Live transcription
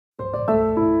All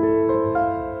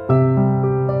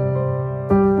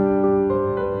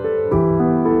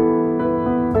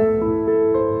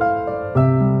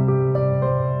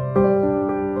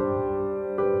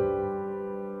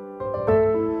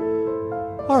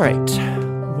right.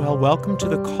 Well, welcome to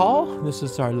the call. This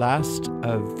is our last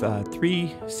of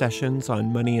 3 sessions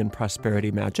on money and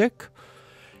prosperity magic.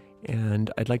 And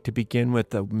I'd like to begin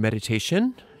with a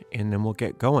meditation, and then we'll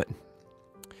get going.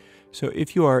 So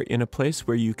if you are in a place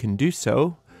where you can do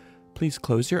so, please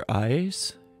close your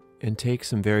eyes and take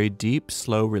some very deep,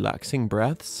 slow, relaxing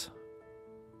breaths.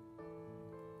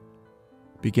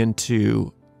 Begin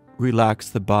to relax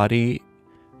the body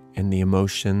and the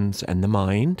emotions and the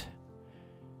mind.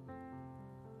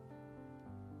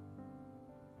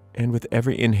 And with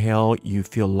every inhale, you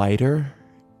feel lighter.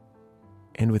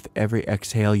 And with every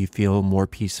exhale, you feel more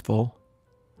peaceful.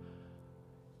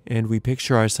 And we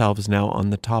picture ourselves now on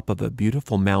the top of a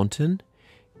beautiful mountain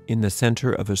in the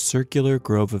center of a circular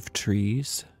grove of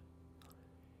trees.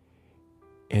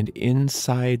 And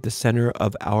inside the center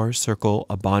of our circle,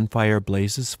 a bonfire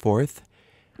blazes forth,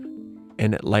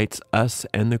 and it lights us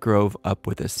and the grove up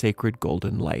with a sacred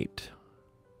golden light.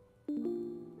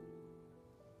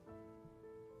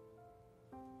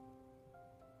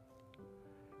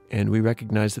 And we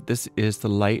recognize that this is the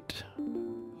light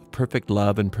of perfect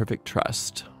love and perfect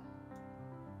trust.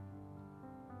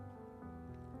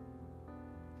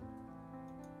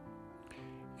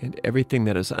 And everything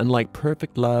that is unlike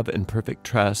perfect love and perfect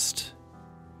trust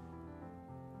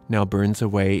now burns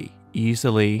away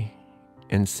easily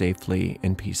and safely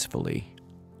and peacefully.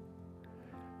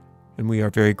 And we are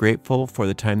very grateful for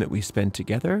the time that we spend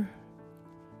together.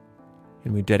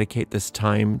 And we dedicate this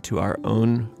time to our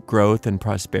own growth and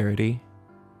prosperity.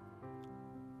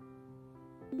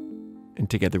 And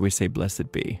together we say,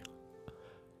 blessed be.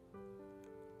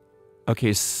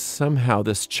 Okay, somehow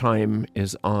this chime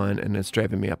is on and it's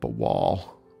driving me up a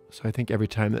wall. So I think every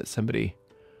time that somebody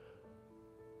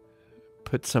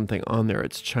puts something on there,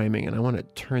 it's chiming. And I want to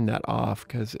turn that off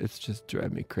because it's just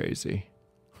driving me crazy.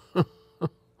 I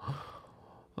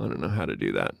don't know how to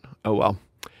do that. Oh, well.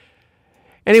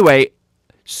 Anyway,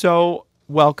 so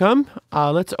welcome.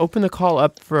 Let's open the call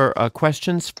up for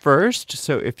questions first.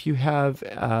 So if you have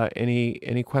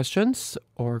any questions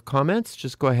or comments,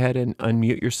 just go ahead and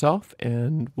unmute yourself,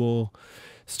 and we'll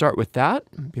start with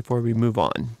that before we move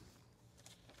on.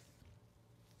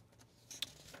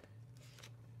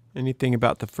 Anything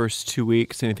about the first 2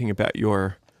 weeks? Anything about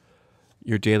your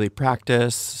daily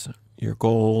practice, your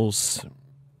goals?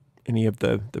 Any of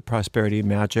the prosperity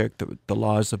magic, the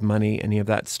laws of money, any of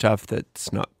that stuff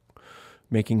that's not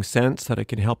making sense that I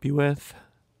can help you with?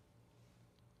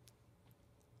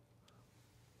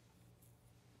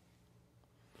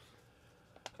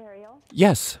 Ariel?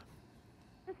 Yes.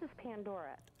 This is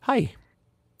Pandora. Hi.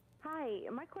 Hi.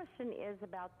 My question is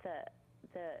about the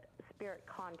spirit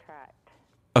contract.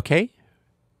 Okay.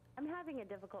 I'm having a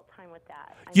difficult time with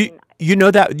that. You know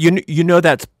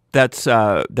that's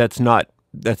not.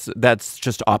 That's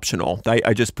just optional.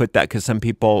 I just put that because some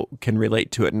people can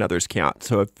relate to it and others can't.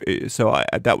 So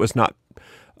that was not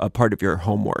a part of your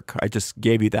homework. I just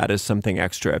gave you that as something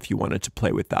extra if you wanted to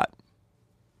play with that.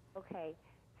 Okay.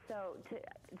 So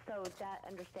that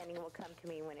understanding will come to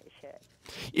me when it should.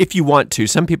 If you want to.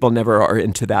 Some people never are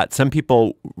into that. Some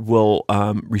people will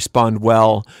respond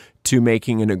well to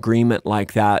making an agreement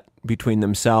like that between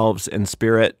themselves and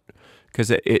spirit,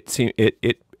 because it's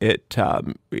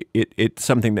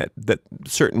something that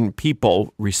certain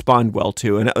people respond well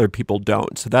to and other people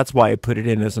don't. So that's why I put it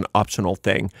in as an optional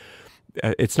thing.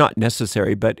 It's not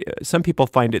necessary, but some people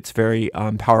find it's very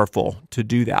powerful to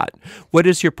do that. What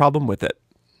is your problem with it?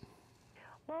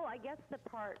 Well, I guess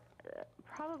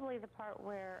probably the part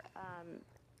where,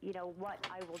 what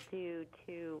I will do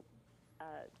to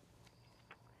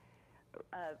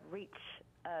reach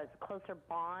a closer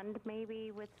bond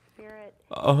maybe with spirit.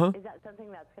 Is that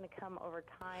something that's going to come over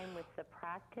time with the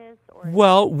practice?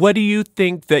 Well, what do you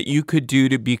think that you could do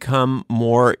to become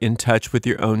more in touch with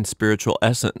your own spiritual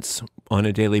essence on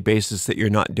a daily basis that you're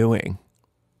not doing?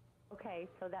 Okay,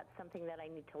 so that's something that I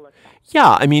need to look at.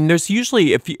 Yeah, I mean, there's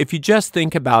usually, if you just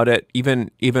think about it, even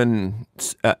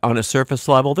on a surface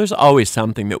level, there's always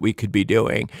something that we could be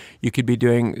doing. You could be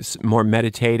doing more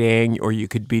meditating, or you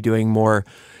could be doing more,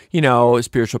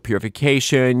 spiritual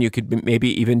purification. You could maybe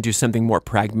even do something more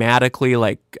pragmatically,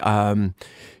 like,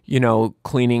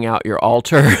 cleaning out your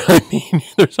altar. I mean,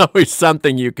 there's always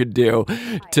something you could do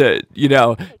to.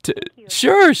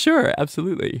 Sure,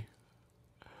 absolutely.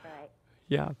 Right.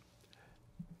 Yeah.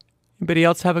 Anybody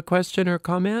else have a question or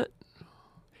comment?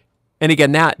 And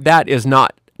again, that is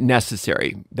not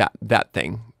necessary, that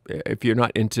thing. if you're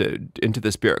not into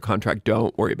the spirit contract,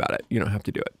 don't worry about it. You don't have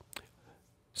to do it.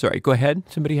 Sorry, go ahead.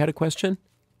 Somebody had a question?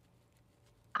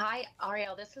 Hi,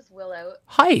 Ariel. This is Willow.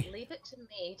 Hi. Leave it to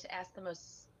me to ask the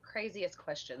most craziest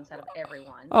questions out of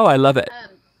everyone. Oh, I love it.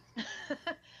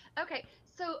 Okay,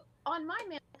 so on my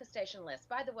manifestation list,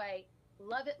 by the way,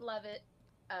 love it,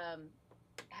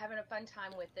 having a fun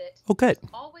time with it. Oh, good.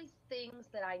 There's always things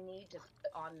that I need to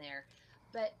put on there.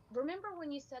 But remember when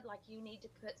you said like you need to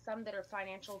put some that are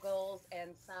financial goals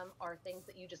and some are things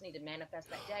that you just need to manifest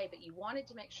that day, but you wanted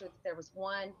to make sure that there was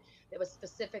one that was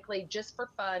specifically just for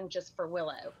fun, just for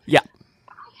Willow. Yeah.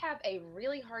 I have a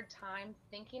really hard time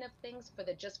thinking of things for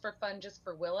the just for fun, just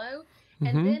for Willow.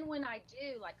 And then when I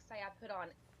do, like say I put on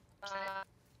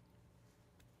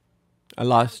I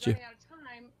lost you. Running out of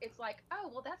time, it's like, oh,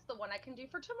 well, that's the one I can do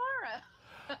for tomorrow.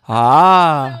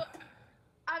 Ah. So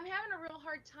I'm having a real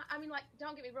hard time. I mean, like,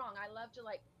 don't get me wrong. I love to,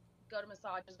 like, go to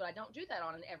massages, but I don't do that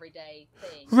on an everyday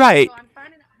thing. Right. So I'm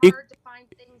finding it hard to find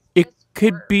things.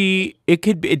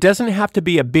 It doesn't have to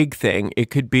be a big thing.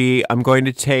 It could be, I'm going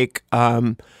to take,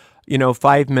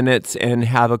 5 minutes and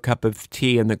have a cup of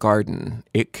tea in the garden.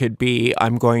 It could be,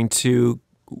 I'm going to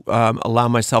allow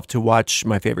myself to watch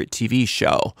my favorite TV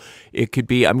show. It could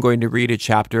be, I'm going to read a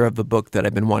chapter of a book that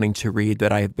I've been wanting to read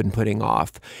that I have been putting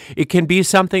off. It can be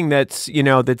something that's,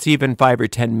 that's even 5 or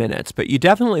 10 minutes, but you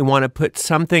definitely want to put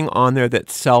something on there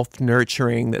that's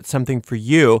self-nurturing, that's something for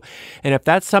you. And if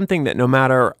that's something that no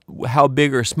matter how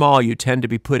big or small you tend to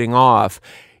be putting off,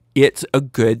 it's a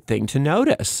good thing to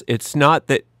notice. It's not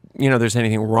that, there's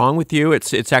anything wrong with you.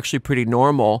 It's actually pretty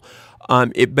normal.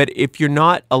 But if you're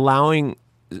not allowing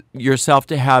yourself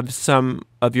to have some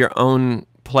of your own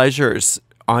pleasures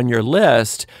on your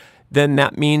list, then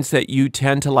that means that you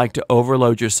tend to like to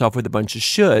overload yourself with a bunch of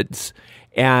shoulds.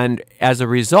 And as a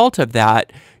result of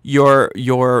that,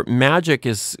 your magic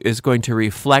is going to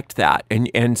reflect that.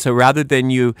 And so rather than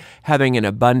you having an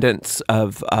abundance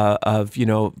of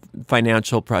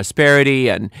financial prosperity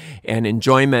and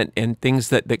enjoyment and things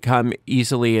that come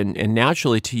easily and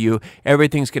naturally to you,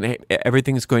 everything's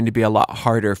going to be a lot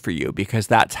harder for you, because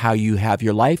that's how you have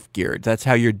your life geared. That's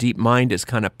how your deep mind is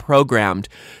kind of programmed,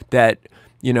 that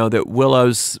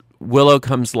Willow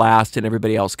comes last and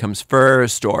everybody else comes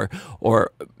first, or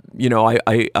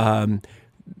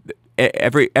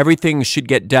everything should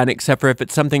get done except for if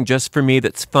it's something just for me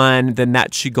that's fun, then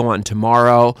that should go on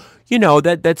tomorrow.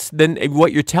 That's then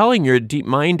what you're telling your deep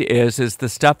mind is the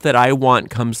stuff that I want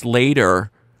comes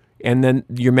later, and then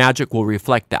your magic will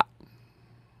reflect that.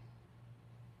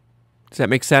 Does that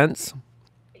make sense?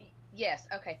 Yes.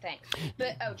 Okay. Thanks.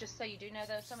 But just so you do know,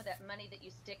 though, some of that money that you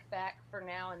stick back for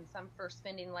now and some for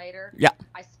spending later. Yeah.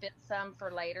 I spent some for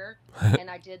later, and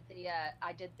I did the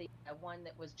one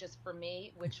that was just for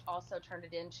me, which also turned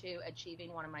it into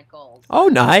achieving one of my goals. Oh,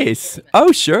 nice.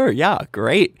 Oh, sure. Yeah.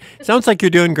 Great. Sounds like you're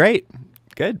doing great.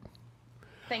 Good.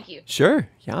 Thank you. Sure.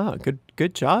 Yeah.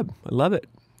 Good job. I love it.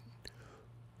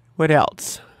 What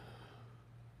else?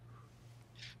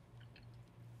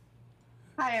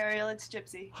 Hi, Ariel. It's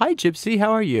Gypsy. Hi, Gypsy.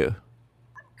 How are you?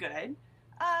 Good.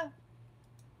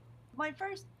 My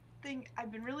first thing,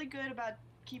 I've been really good about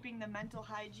keeping the mental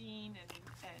hygiene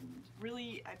and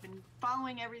really I've been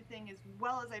following everything as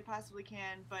well as I possibly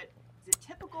can, but is it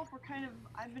typical for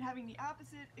I've been having the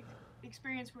opposite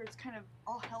experience where it's kind of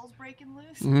all hell's breaking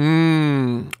loose?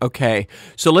 Okay.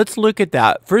 So let's look at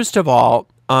that. First of all,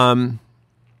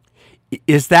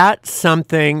 is that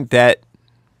something that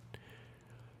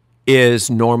is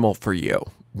normal for you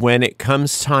when it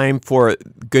comes time for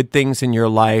good things in your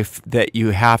life, that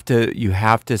you have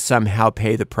to somehow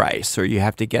pay the price, or you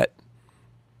have to get?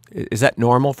 Is that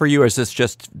normal for you, or is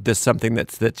this something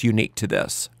that's unique to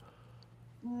this?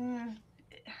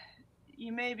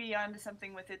 You may be onto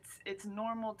something with it's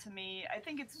normal to me. I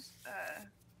think it's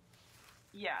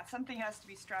something has to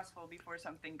be stressful before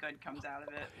something good comes out of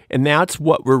it. And that's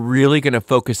what we're really going to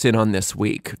focus in on this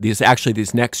week. These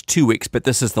next 2 weeks, but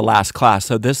this is the last class.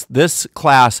 So this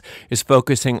class is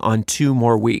focusing on 2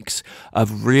 more weeks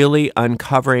of really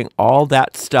uncovering all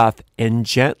that stuff and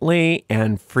gently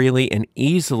and freely and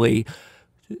easily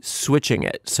switching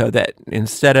it, so that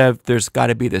instead of there's got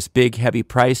to be this big heavy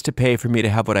price to pay for me to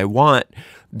have what I want,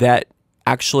 that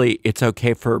actually it's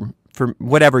okay for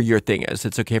whatever your thing is.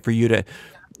 It's okay for you to,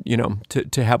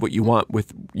 to have what you want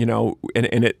with,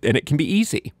 and it can be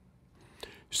easy.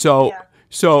 So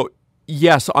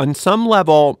yes, on some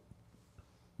level,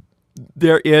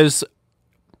 there is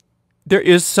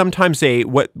sometimes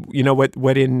what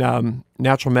in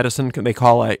natural medicine they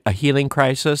call a healing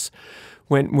crisis,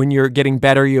 when you're getting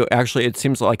better, you actually, it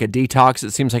seems like a detox.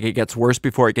 It seems like it gets worse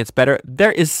before it gets better.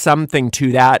 There is something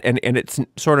to that, and it's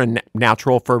sort of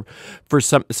natural for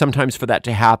sometimes for that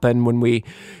to happen when we,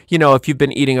 if you've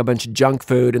been eating a bunch of junk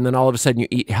food and then all of a sudden you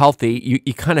eat healthy,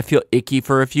 you kind of feel icky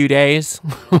for a few days,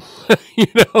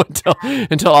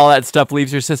 until all that stuff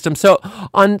leaves your system. So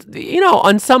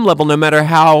on some level, no matter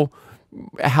how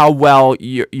well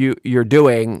you're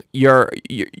doing,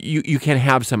 you can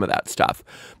have some of that stuff.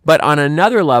 But on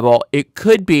another level, it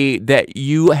could be that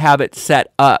you have it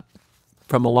set up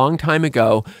from a long time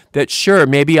ago that sure,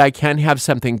 maybe I can have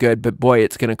something good, but boy,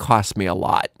 it's going to cost me a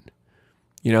lot.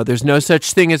 There's no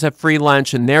such thing as a free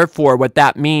lunch, and therefore what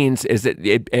that means is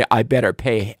that I better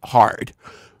pay hard,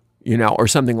 or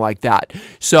something like that.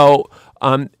 So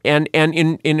and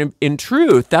in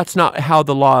truth, that's not how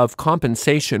the law of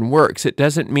compensation works. It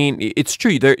doesn't mean it's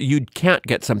true that you can't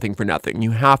get something for nothing. You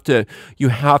have to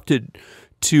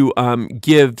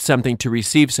give something to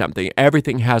receive something.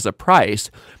 Everything has a price,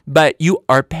 but you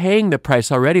are paying the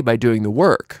price already by doing the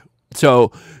work.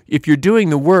 So if you're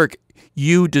doing the work,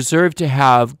 you deserve to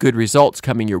have good results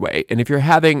coming your way. And if you're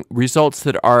having results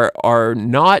that are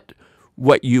not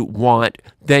what you want,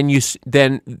 then use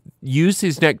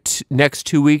these next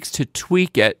 2 weeks to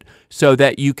tweak it so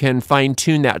that you can fine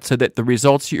tune that, so that the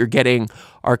results you're getting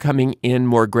are coming in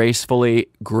more gracefully,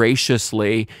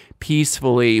 graciously,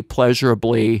 peacefully,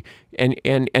 pleasurably, and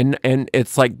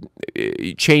it's like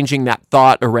changing that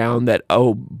thought around that,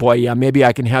 oh boy, yeah, maybe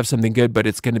I can have something good, but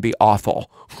it's going to be awful.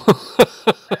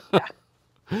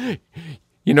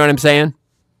 You know what I'm saying?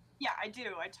 Yeah, I do.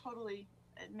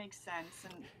 It makes sense.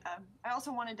 And I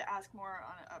also wanted to ask more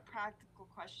on a practical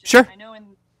question. Sure. I know in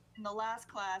the last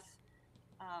class,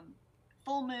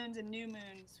 full moons and new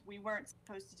moons, we weren't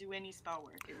supposed to do any spell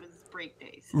work. It was break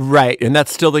days. Right, and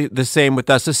that's still the same with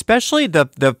us, especially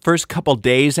the first couple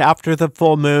days after the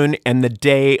full moon and the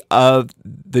day of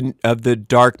the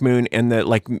dark moon, and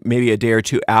maybe a day or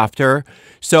two after.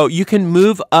 So you can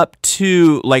move up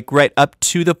to right up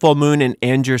to the full moon and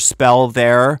end your spell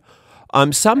there.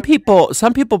 Some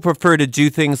people prefer to do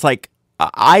things like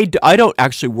I don't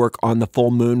actually work on the full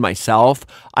moon myself.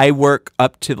 I work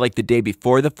up to the day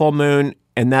before the full moon,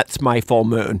 and that's my full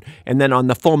moon. And then on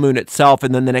the full moon itself,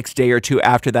 and then the next day or two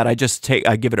after that, I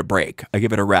give it a break. I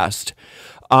give it a rest.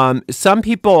 Some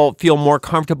people feel more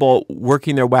comfortable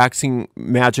working their waxing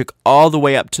magic all the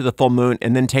way up to the full moon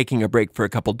and then taking a break for a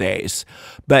couple days.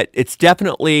 But it's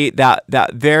definitely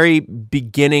that very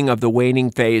beginning of the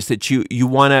waning phase that you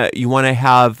want to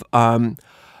have.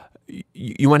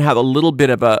 You want to have a little bit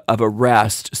of a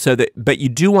rest, but you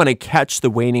do want to catch the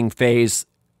waning phase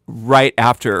right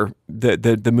after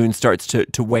the moon starts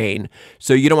to wane.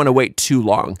 So you don't want to wait too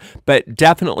long, but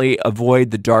definitely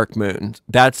avoid the dark moon.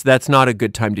 That's not a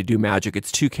good time to do magic. It's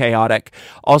too chaotic.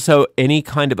 Also, any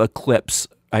kind of eclipse,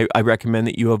 I recommend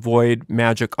that you avoid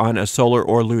magic on a solar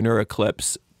or lunar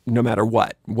eclipse, no matter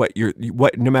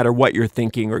no matter what you're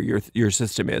thinking or your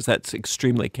system is. That's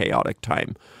extremely chaotic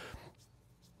time.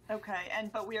 Okay,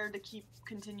 but we are to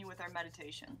continue with our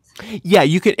meditations. Yeah,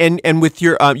 you can, and with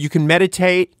your you can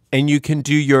meditate, and you can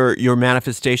do your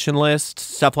manifestation list,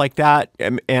 stuff like that,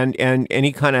 and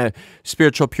any kind of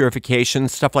spiritual purification,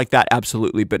 stuff like that,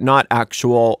 absolutely, but not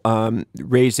actual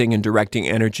raising and directing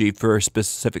energy for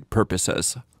specific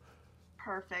purposes.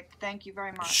 Perfect. Thank you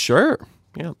very much. Sure.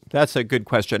 Yeah, that's a good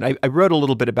question. I wrote a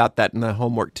little bit about that in the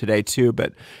homework today too,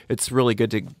 but it's really good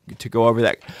to go over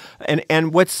that.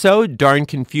 And what's so darn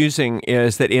confusing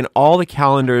is that in all the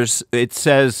calendars it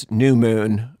says new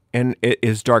moon and it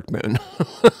is dark moon.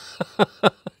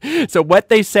 So what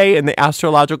they say in the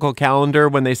astrological calendar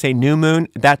when they say new moon,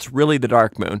 that's really the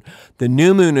dark moon. The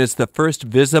new moon is the first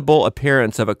visible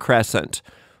appearance of a crescent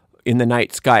in the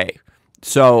night sky.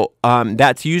 So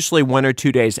that's usually 1 or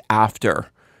 2 days after.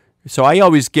 So I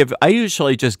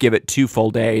usually just give it 2 full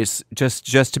days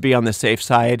just to be on the safe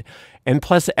side. And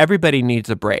plus everybody needs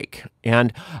a break.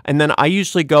 And then I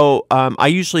usually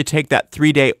take that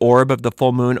 3-day orb of the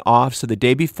full moon off. So the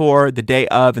day before, the day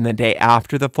of, and the day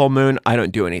after the full moon, I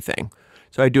don't do anything.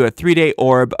 So I do a 3-day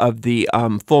orb of the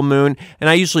full moon,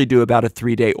 and I usually do about a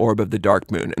 3-day orb of the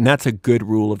dark moon. And that's a good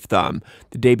rule of thumb.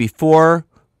 The day before,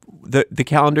 the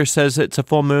calendar says it's a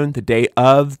full moon. The day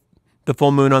of the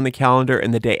full moon on the calendar,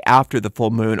 and the day after the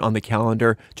full moon on the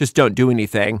calendar, just don't do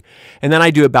anything. And then I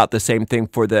do about the same thing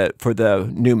for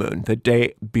the new moon. The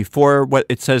day before what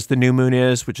it says the new moon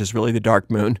is, which is really the dark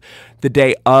moon, the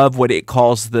day of what it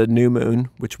calls the new moon,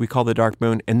 which we call the dark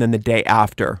moon, and then the day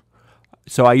after.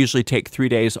 So I usually take 3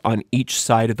 days on each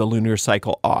side of the lunar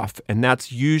cycle off, and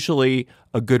that's usually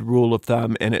a good rule of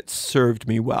thumb, and it's served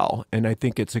me well. And I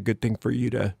think it's a good thing for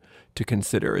you to to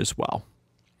consider as well.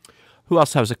 Who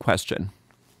else has a question?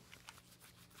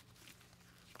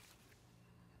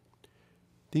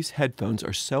 These headphones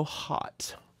are so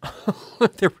hot.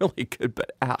 They're really good,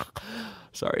 but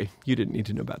sorry, you didn't need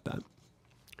to know about that.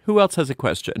 Who else has a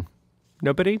question?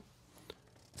 Nobody?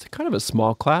 It's kind of a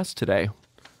small class today.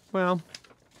 Well,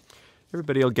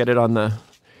 everybody will get it on the...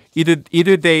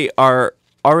 Either they are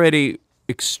already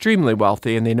extremely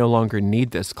wealthy and they no longer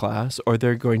need this class, or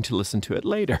they're going to listen to it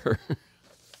later.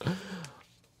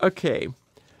 Okay.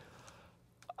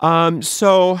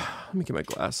 So let me get my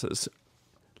glasses.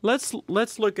 Let's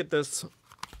look at this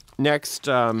next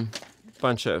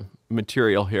bunch of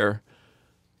material here.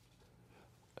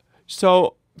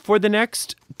 So for the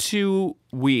next 2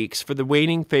 weeks, for the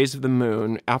waning phase of the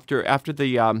moon, after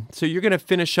the so you're going to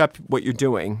finish up what you're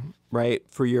doing, right,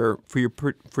 for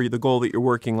the goal that you're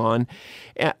working on,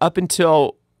 up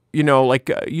until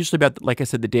usually about, like I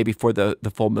said, the day before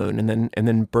the full moon, and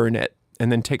then burn it,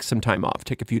 and then take some time off,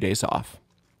 take a few days off.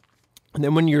 And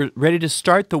then when you're ready to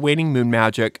start the waning moon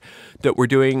magic that we're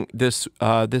doing this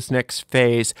next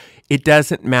phase, it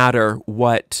doesn't matter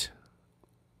what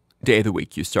day of the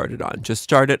week you started on. Just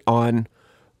start it on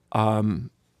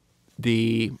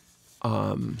the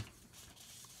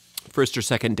first or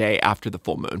second day after the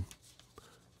full moon.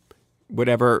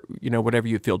 Whatever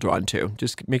you feel drawn to.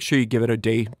 Just make sure you give it a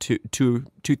day,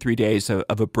 3 days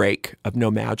of a break, of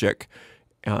no magic.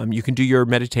 You can do your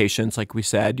meditations, like we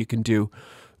said. You can do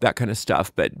that kind of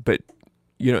stuff, but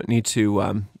you don't need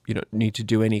to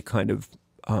do any kind of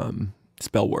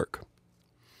spell work.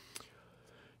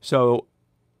 So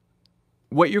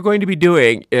what you're going to be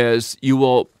doing is you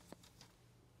will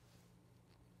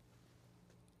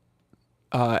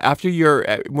after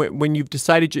when you've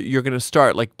decided you're going to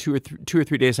start, like 2 or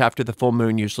 3 days after the full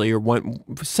moon, usually, or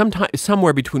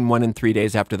somewhere between 1 and 3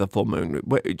 days after the full moon.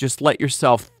 Just let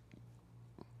yourself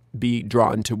be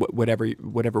drawn to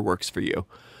whatever works for you.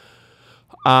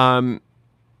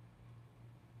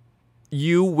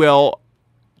 You will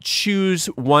choose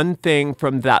one thing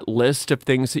from that list of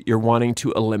things that you're wanting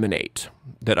to eliminate,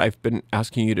 that I've been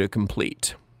asking you to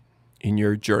complete in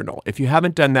your journal. If you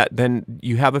haven't done that, then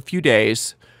you have a few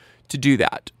days to do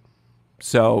that.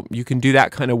 So you can do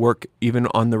that kind of work even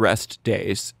on the rest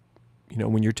days.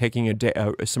 When you're taking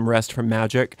some rest from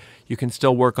magic, you can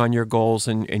still work on your goals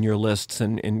and your lists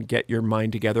and get your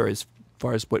mind together as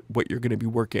far as what you're going to be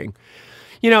working.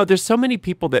 There's so many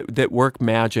people that work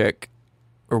magic,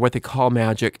 or what they call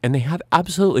magic, and they have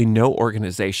absolutely no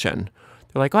organization.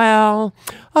 They're like, well,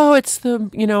 it's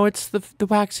the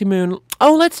waxy moon.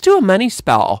 Oh, let's do a money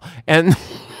spell. And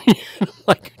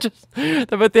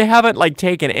but they haven't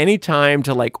taken any time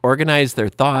to organize their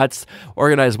thoughts,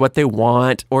 organize what they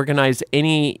want, organize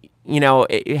any,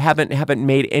 haven't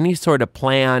made any sort of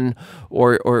plan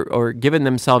or given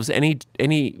themselves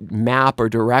any map or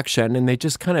direction, and they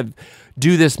just kind of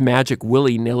do this magic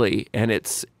willy-nilly, and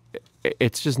it's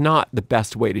just not the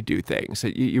best way to do things.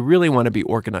 You really want to be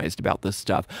organized about this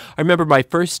stuff. I remember my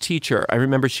first teacher,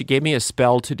 she gave me a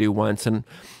spell to do once, and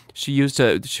there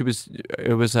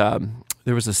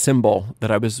was a symbol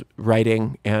that I was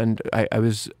writing, and it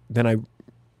was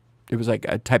like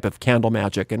a type of candle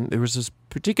magic, and there was this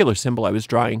particular symbol I was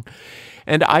drawing.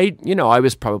 And I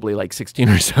was probably like 16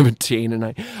 or 17,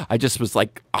 and I just was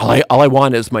like, all I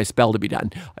want is my spell to be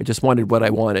done. I just wanted what I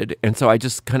wanted. And so I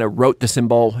just kind of wrote the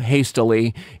symbol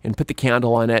hastily and put the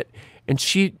candle on it. And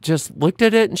she just looked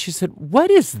at it and she said,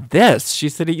 "What is this?" She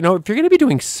said, if you're going to be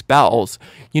doing spells,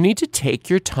 you need to take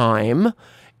your time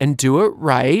and do it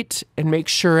right and make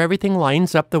sure everything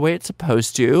lines up the way it's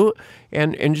supposed to,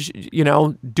 and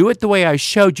do it the way I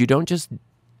showed you. Don't just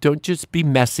be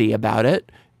messy about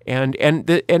it. And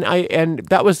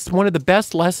that was one of the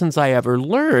best lessons I ever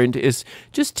learned, is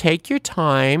just take your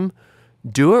time,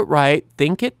 do it right,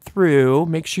 think it through,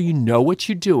 make sure you know what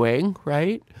you're doing,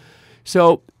 right?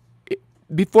 So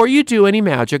before you do any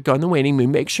magic on the waning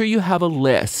moon, make sure you have a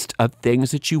list of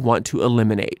things that you want to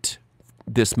eliminate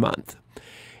this month.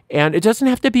 And it doesn't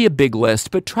have to be a big list,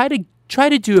 but try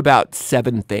to do about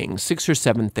 7 things, 6 or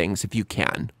 7 things if you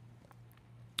can.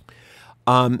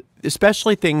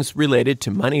 Especially things related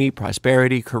to money,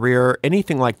 prosperity, career,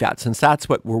 anything like that, since that's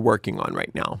what we're working on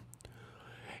right now.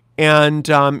 And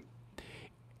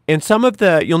some of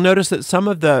you'll notice that some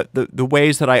of the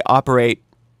ways that I operate,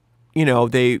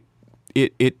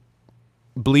 it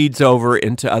bleeds over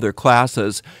into other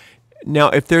classes. Now,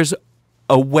 if there's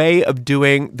a way of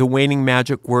doing the waning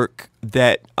magic work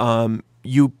that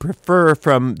you prefer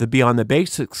from the Beyond the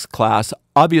Basics class,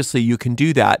 obviously you can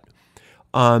do that.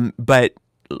 But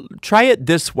try it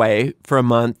this way for a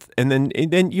month, and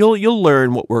then you'll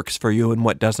learn what works for you and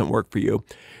what doesn't work for you.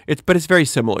 But it's very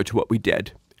similar to what we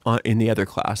did in the other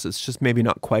class. It's just maybe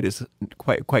not quite as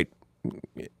quite.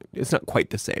 It's not quite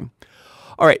the same.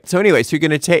 All right. So anyway, so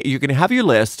you're gonna have your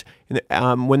list,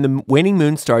 and when the waning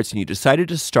moon starts and you decided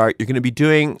to start, you're gonna be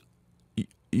doing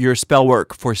your spell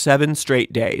work for 7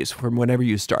 straight days from whenever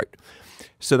you start.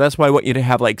 So that's why I want you to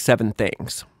have like 7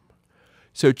 things.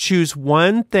 So choose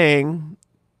one thing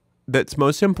that's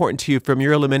most important to you from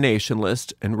your elimination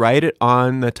list and write it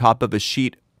on the top of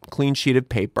a clean sheet of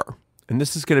paper. And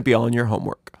this is going to be all in your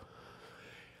homework.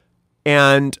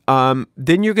 And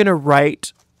then you're going to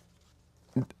write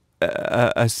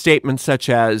a statement such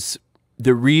as,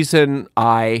 the reason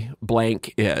I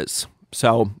blank is.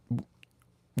 So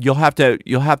you'll have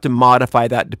to modify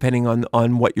that depending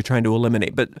on what you're trying to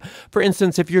eliminate. But for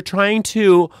instance, if you're trying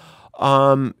to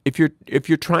eliminate if you're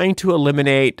trying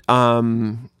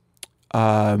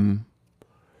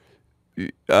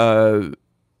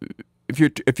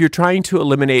to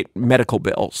eliminate medical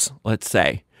bills, let's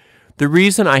say, the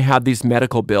reason I have these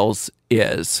medical bills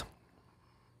is,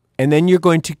 and then you're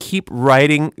going to keep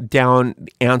writing down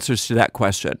answers to that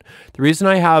question. The reason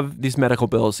I have these medical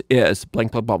bills is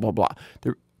blank, blah, blah, blah, blah.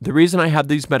 The reason I have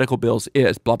these medical bills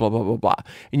is blah, blah, blah, blah, blah.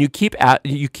 And you keep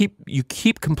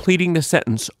completing the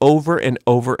sentence over and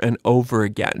over and over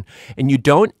again. And you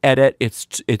don't edit.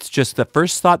 It's just the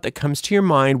first thought that comes to your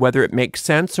mind, whether it makes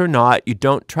sense or not. You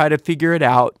don't try to figure it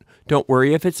out. Don't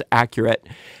worry if it's accurate.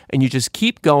 And you just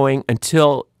keep going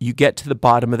until you get to the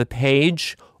bottom of the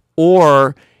page,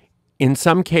 or in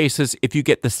some cases, if you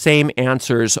get the same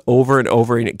answers over and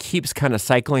over and it keeps kind of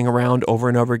cycling around over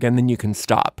and over again, then you can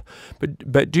stop.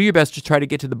 But do your best to try to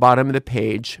get to the bottom of the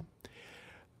page.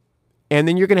 And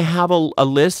then you're going to have a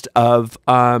list of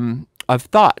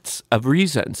thoughts, of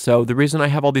reasons. So the reason I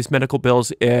have all these medical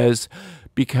bills is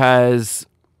because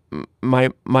my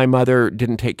mother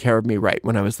didn't take care of me right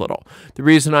when I was little. The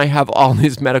reason I have all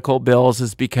these medical bills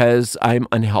is because I'm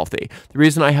unhealthy. The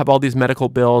reason I have all these medical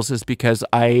bills is because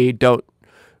I don't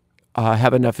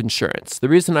have enough insurance. The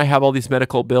reason I have all these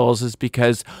medical bills is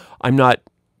because I'm not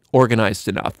organized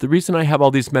enough. The reason I have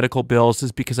all these medical bills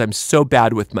is because I'm so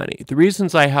bad with money. The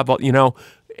reasons I have all,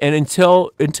 and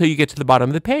until you get to the bottom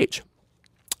of the page.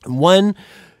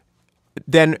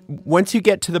 Then once you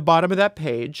get to the bottom of that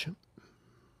page,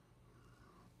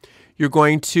 you're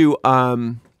going to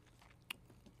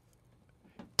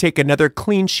take another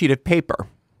clean sheet of paper.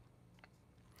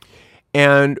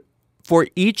 And for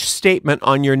each statement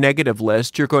on your negative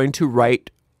list, you're going to write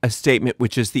a statement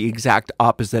which is the exact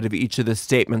opposite of each of the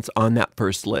statements on that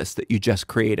first list that you just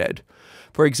created.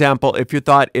 For example, if your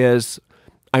thought is,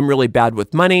 I'm really bad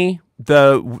with money,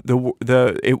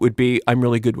 it would be, I'm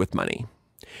really good with money.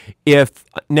 If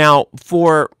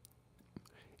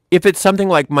it's something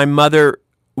like, my mother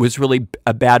was really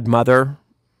a bad mother,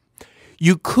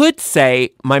 you could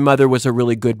say my mother was a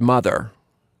really good mother.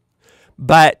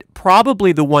 But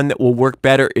probably the one that will work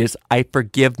better is, I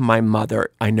forgive my mother.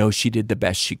 I know she did the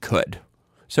best she could.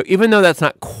 So even though that's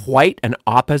not quite an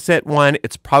opposite one,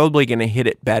 it's probably going to hit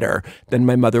it better than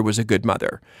my mother was a good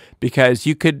mother. Because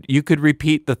you could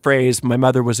repeat the phrase, my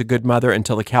mother was a good mother,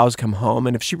 until the cows come home.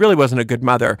 And if she really wasn't a good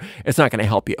mother, it's not going to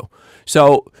help you.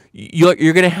 So you're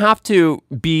going to have to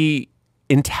be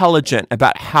intelligent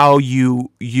about how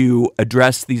you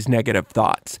address these negative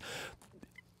thoughts.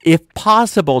 If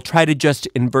possible, try to just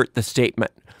invert the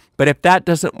statement. But if that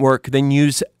doesn't work, then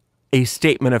use a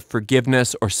statement of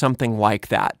forgiveness or something like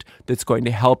that that's going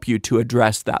to help you to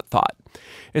address that thought.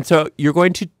 And so you're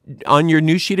going to, on your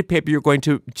new sheet of paper, you're going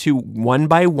to one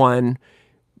by one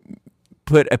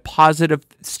put a positive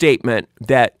statement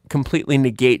that completely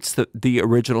negates the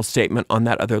original statement on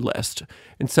that other list.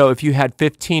 And so if you had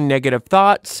 15 negative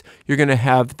thoughts, you're going to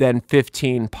have then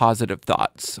 15 positive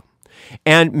thoughts.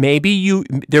 And maybe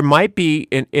there might be,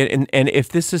 and if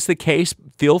this is the case,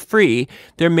 feel free,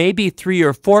 there may be 3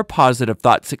 or 4 positive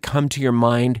thoughts that come to your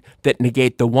mind that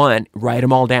negate the one. Write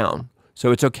them all down.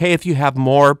 So it's okay if you have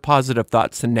more positive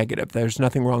thoughts than negative. There's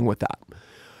nothing wrong with that.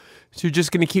 So you're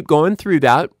just going to keep going through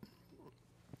that.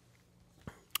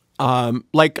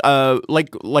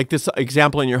 Like this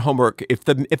example in your homework, if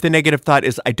the negative thought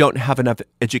is, I don't have enough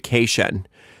education,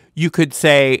 you could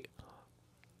say,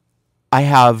 I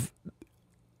have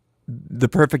the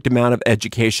perfect amount of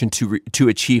education to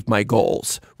achieve my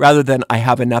goals, rather than I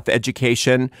have enough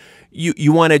education.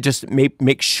 You want to just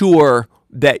make sure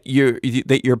that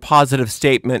your positive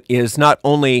statement is not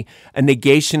only a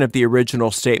negation of the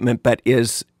original statement, but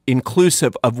is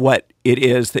inclusive of what it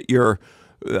is that you're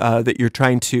that you're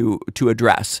trying to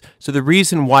address. So the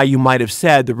reason why you might have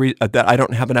said that I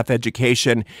don't have enough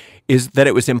education is that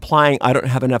it was implying I don't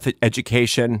have enough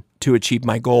education to achieve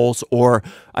my goals, or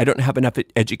I don't have enough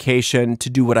education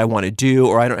to do what I want to do,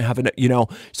 or I don't have enough,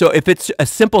 So if it's a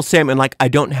simple statement like I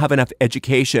don't have enough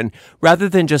education, rather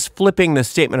than just flipping the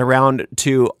statement around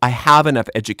to I have enough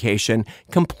education,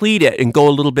 complete it and go a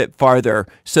little bit farther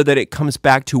so that it comes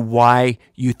back to why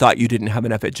you thought you didn't have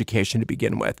enough education to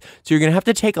begin with. So you're going to have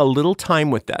to take a little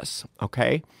time with this,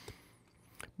 okay?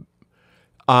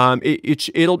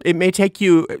 It may take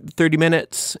you 30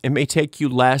 minutes. It may take you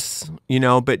less,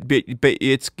 but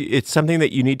it's something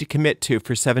that you need to commit to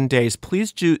for 7 days.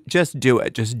 Please just do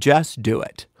it. Just do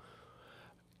it.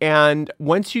 And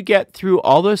once you get through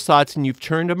all those thoughts and you've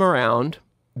turned them around,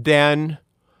 then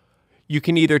you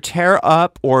can either tear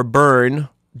up or burn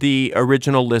the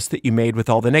original list that you made with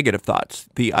all the negative thoughts.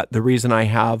 The reason I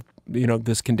have,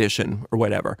 this condition or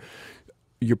whatever.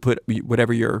 You put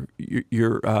whatever your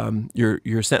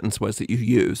sentence was that you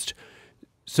used.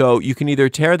 So you can either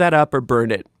tear that up or burn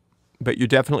it, but you're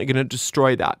definitely going to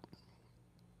destroy that.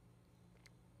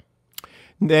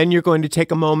 Then you're going to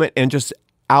take a moment and just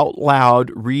out loud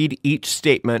read each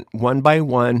statement one by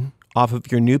one off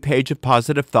of your new page of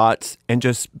positive thoughts, and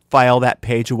just file that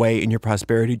page away in your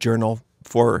prosperity journal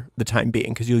for the time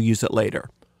being, because you'll use it later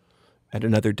at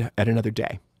another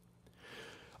day.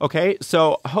 Okay,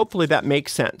 so hopefully that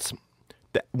makes sense.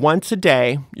 Once a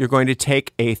day, you're going to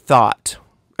take a thought,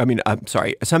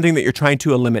 something that you're trying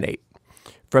to eliminate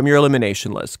from your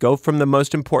elimination list. Go from the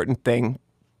most important thing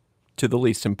to the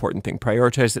least important thing.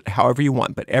 Prioritize it however you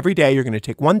want. But every day you're going to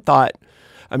take one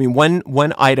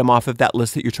item off of that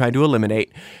list that you're trying to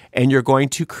eliminate, and you're going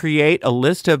to create a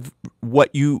list of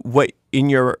what in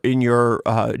your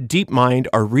deep mind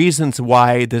are reasons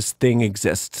why this thing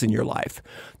exists in your life.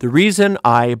 The reason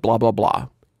I blah blah blah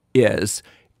is,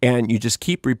 and you just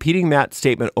keep repeating that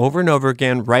statement over and over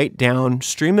again. Write down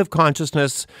stream of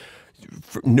consciousness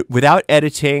without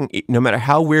editing, no matter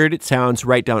how weird it sounds.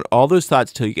 Write down all those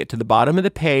thoughts till you get to the bottom of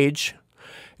the page.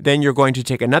 Then you're going to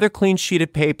take another clean sheet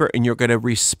of paper and you're going to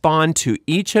respond to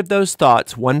each of those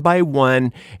thoughts one by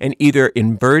one, and either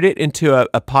invert it into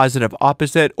a positive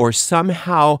opposite or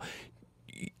somehow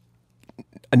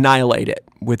annihilate it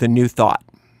with a new thought.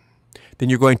 Then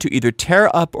you're going to either tear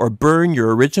up or burn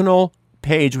your original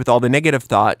page with all the negative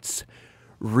thoughts,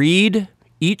 read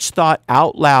each thought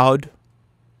out loud,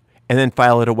 and then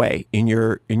file it away in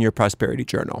your prosperity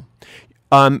journal.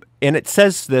 And it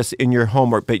says this in your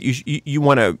homework, but you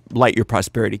want to light your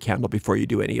prosperity candle before you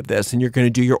do any of this, and you're going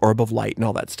to do your orb of light and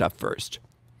all that stuff first.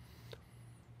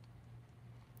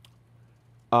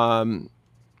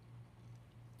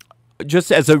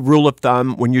 Just as a rule of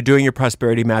thumb, when you're doing your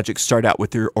prosperity magic, start out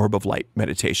with your orb of light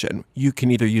meditation. You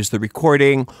can either use the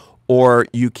recording or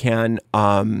you can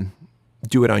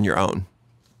do it on your own,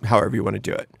 however you want to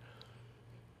do it.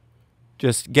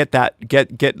 Just get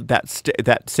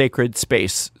that sacred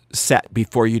space set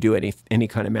before you do any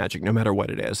kind of magic, no matter what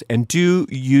it is. And do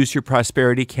use your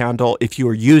prosperity candle. If you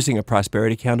are using a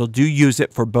prosperity candle, do use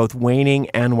it for both waning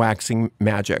and waxing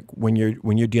magic when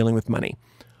you're dealing with money.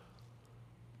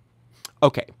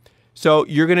 Okay, so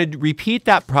you're going to repeat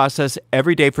that process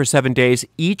every day for 7 days.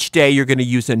 Each day you're going to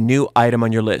use a new item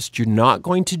on your list. You're not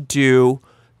going to do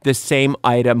the same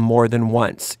item more than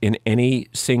once in any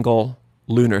single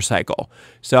lunar cycle.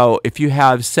 So if you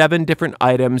have 7 different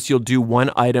items, you'll do one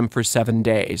item for 7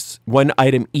 days. One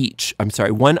item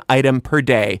per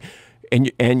day,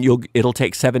 and it'll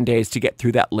take 7 days to get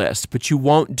through that list. But you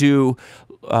won't do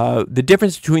the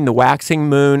difference between the waxing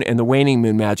moon and the waning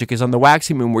moon magic is on the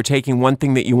waxing moon, we're taking one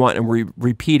thing that you want and we're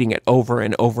repeating it over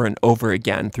and over and over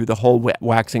again through the whole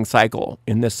waxing cycle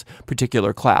in this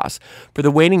particular class. For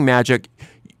the waning magic,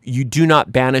 you do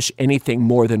not banish anything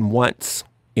more than once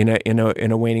in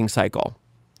a waning cycle.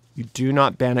 You do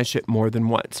not banish it more than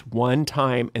once. One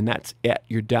time, and that's it.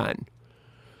 You're done.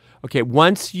 Okay,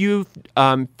 once you've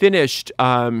finished,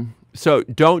 so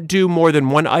don't do more than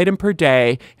one item per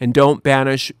day, and don't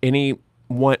banish any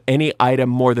item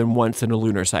more than once in a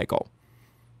lunar cycle.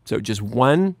 So just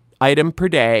one item per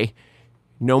day,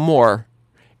 no more,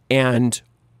 and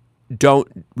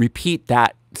don't repeat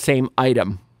that same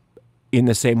item in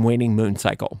the same waning moon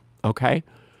cycle, okay?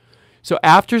 So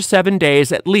after 7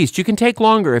 days, at least, you can take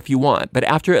longer if you want, but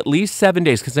after at least 7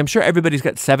 days, because I'm sure everybody's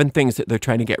got 7 things that they're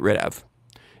trying to get rid of.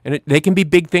 And they can be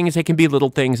big things, they can be little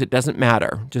things, it doesn't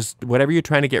matter. Just whatever you're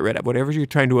trying to get rid of, whatever you're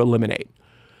trying to eliminate.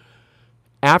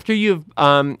 After you've,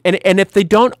 and if they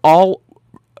don't all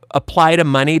apply to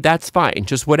money, that's fine.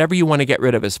 Just whatever you want to get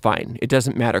rid of is fine. It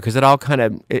doesn't matter because it all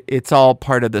it's all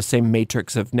part of the same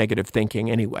matrix of negative thinking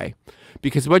anyway.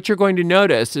 Because what you're going to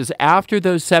notice is after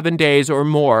those 7 days or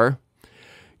more,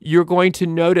 you're going to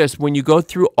notice when you go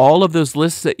through all of those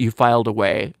lists that you filed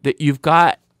away that you've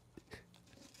got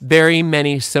very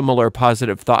many similar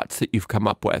positive thoughts that you've come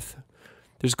up with.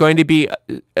 There's going to be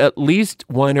at least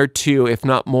one or two, if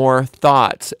not more,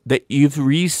 thoughts that you've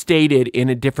restated in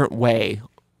a different way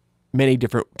many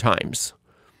different times.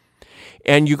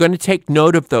 And you're going to take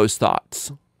note of those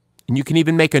thoughts. And you can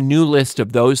even make a new list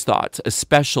of those thoughts,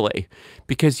 especially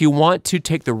because you want to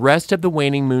take the rest of the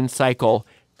waning moon cycle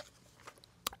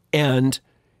and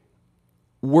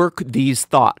work these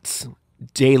thoughts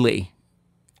daily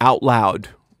out loud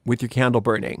with your candle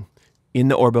burning in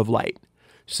the orb of light.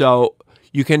 So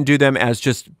you can do them as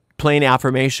just plain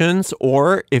affirmations,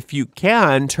 or if you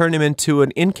can, turn them into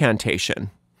an incantation.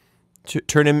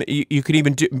 Turn them. You could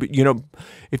even do.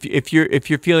 If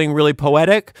you're feeling really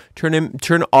poetic,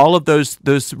 turn all of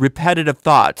those repetitive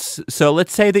thoughts. So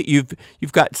let's say that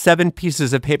you've got 7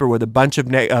 pieces of paper with a bunch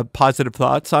of positive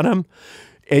thoughts on them,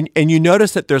 and you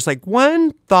notice that there's like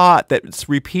one thought that's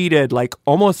repeated like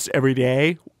almost every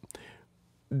day.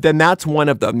 Then that's one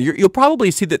of them. You'll probably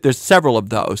see that there's several of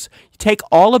those. You take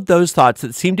all of those thoughts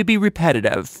that seem to be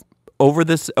repetitive over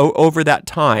that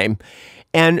time,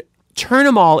 and turn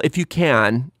them all, if you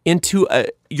can, into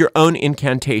your own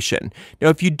incantation. Now,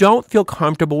 if you don't feel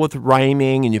comfortable with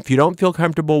rhyming, and if you don't feel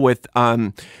comfortable with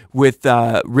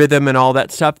rhythm and all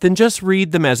that stuff, then just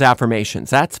read them as affirmations.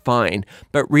 That's fine,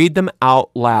 but read them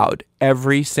out loud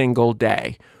every single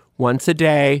day, once a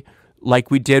day,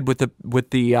 like we did with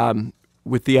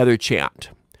the other chant.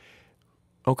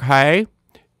 Okay?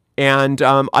 And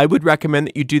I would recommend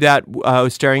that you do that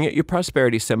staring at your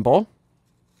prosperity symbol.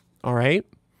 All right?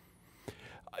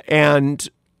 And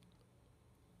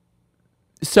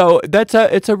so it's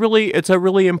a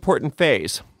really important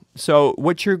phase. So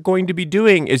what you're going to be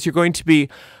doing is you're going to be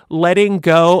letting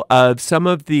go of some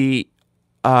of the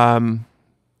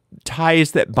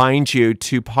ties that bind you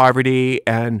to poverty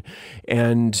and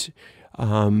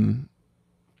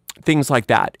things like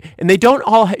that. And they don't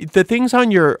all, the things on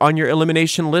your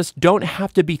elimination list don't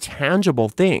have to be tangible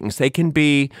things. They can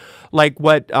be like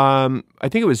what, I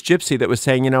think it was Gypsy that was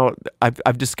saying,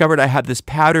 I've discovered I have this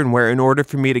pattern where in order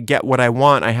for me to get what I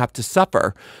want, I have to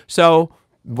suffer. So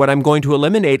what I'm going to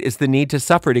eliminate is the need to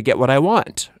suffer to get what I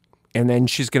want. And then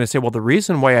she's going to say, well, the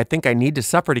reason why I think I need to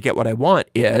suffer to get what I want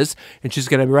is, and she's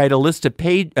going to write a list of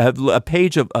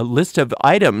a list of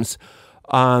items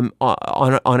on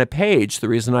a page. The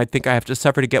reason I think I have to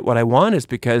suffer to get what I want is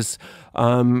because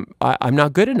I'm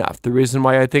not good enough. The reason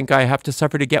why I think I have to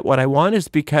suffer to get what I want is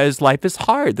because life is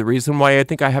hard. The reason why I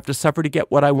think I have to suffer to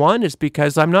get what I want is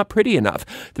because I'm not pretty enough.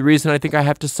 The reason I think I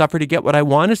have to suffer to get what I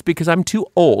want is because I'm too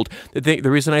old. The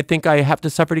reason I think I have to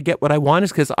suffer to get what I want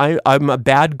is because I'm a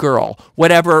bad girl.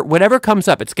 Whatever comes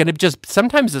up, it's going to just,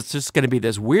 sometimes it's just going to be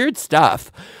this weird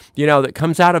stuff, that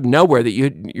comes out of nowhere that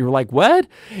you're like, what?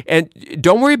 And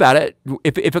don't worry about it.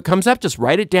 If it comes up, just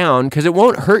write it down, because it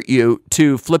won't hurt you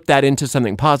to flip that into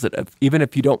something positive, even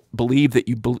if you don't believe that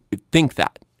you think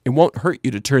that. It won't hurt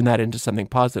you to turn that into something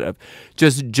positive.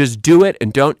 Just do it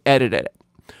and don't edit it.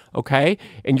 Okay?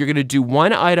 And you're going to do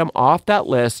one item off that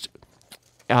list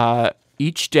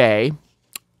each day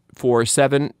for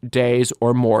 7 days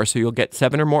or more. So you'll get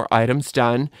 7 or more items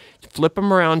done. Flip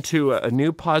them around to a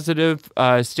new positive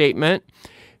statement.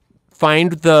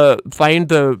 Find the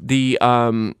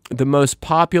most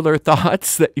popular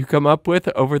thoughts that you come up with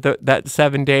over that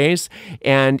 7 days,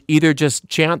 and either just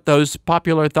chant those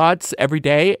popular thoughts every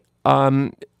day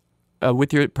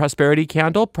with your prosperity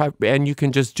candle, and you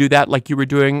can just do that like you were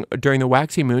doing during the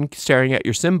waxy moon, staring at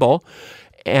your symbol,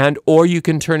 or you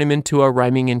can turn them into a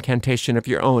rhyming incantation of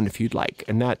your own if you'd like,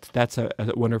 and that's a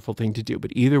wonderful thing to do.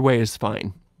 But either way is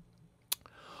fine.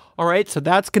 All right, so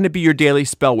that's going to be your daily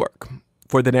spell work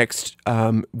for the next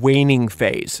waning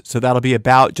phase. So that'll be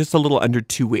about just a little under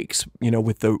 2 weeks,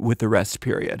 with the rest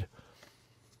period.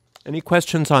 Any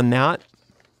questions on that?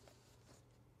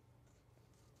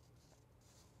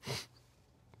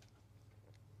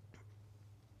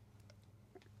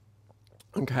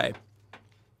 Okay.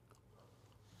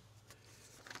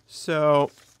 So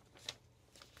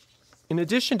in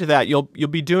addition to that, you'll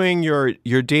be doing your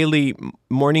daily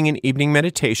morning and evening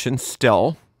meditation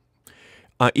still.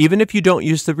 Even if you don't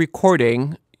use the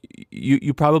recording,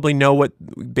 you probably know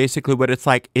basically what it's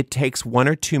like. It takes 1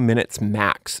 or 2 minutes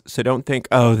max. So don't think,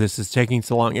 oh, this is taking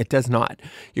so long. It does not.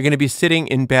 You're going to be sitting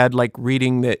in bed like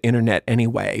reading the internet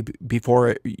anyway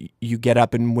before you get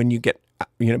up. And when you get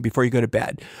before you go to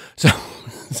bed. So,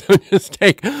 so just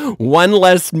take one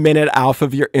less minute off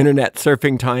of your internet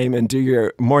surfing time and do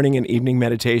your morning and evening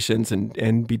meditations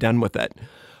and be done with it.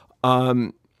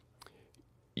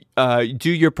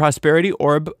 Do your prosperity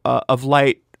orb of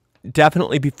light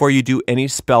definitely before you do any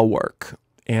spell work.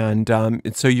 And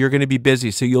so you're going to be busy.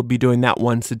 So you'll be doing that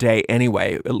once a day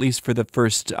anyway, at least for the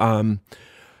first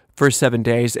 7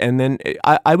 days. And then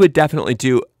I would definitely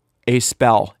do a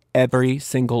spell every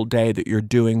single day that you're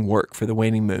doing work for the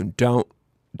waning moon. Don't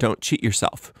cheat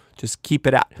yourself. Just keep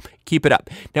it up. Keep it up.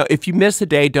 Now, if you miss a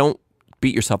day, don't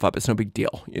beat yourself up. It's no big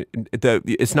deal.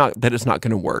 It's not that it's not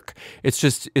going to work.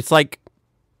 It's like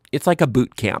a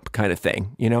boot camp kind of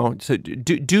thing, So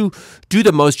do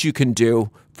the most you can do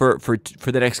for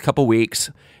the next couple weeks,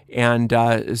 and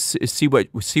see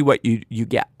what you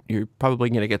get. You're probably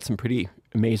going to get some pretty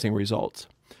amazing results.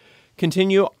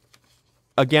 Continue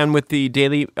again with the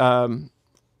daily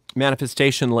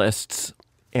manifestation lists,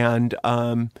 and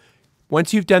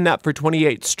once you've done that for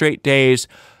 28 straight days,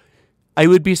 I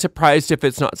would be surprised if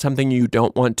it's not something you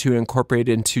don't want to incorporate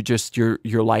into just your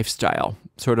lifestyle,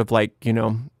 sort of like,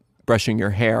 brushing your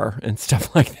hair and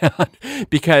stuff like that,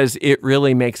 because it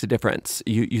really makes a difference.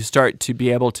 You start to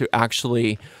be able to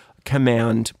actually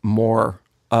command more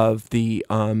of the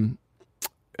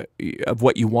of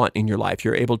what you want in your life.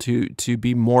 You're able to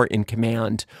be more in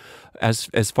command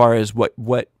as far as what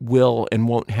will and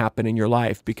won't happen in your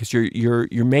life, because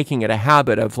you're making it a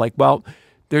habit of like, well,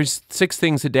 there's 6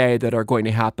 things a day that are going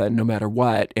to happen no matter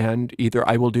what, and either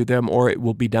I will do them or it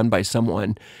will be done by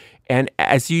someone. And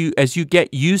as you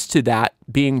get used to that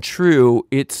being true,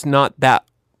 it's not that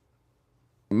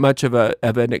much of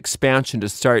an expansion to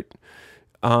start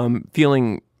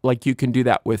feeling like you can do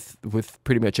that with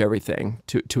pretty much everything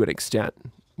to an extent,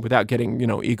 without getting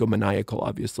egomaniacal,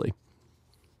 obviously.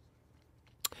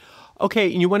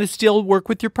 Okay, and you want to still work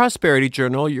with your prosperity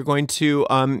journal. You're going to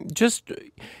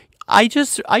I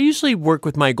usually work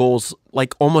with my goals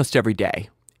like almost every day,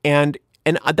 and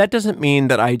that doesn't mean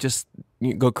that I just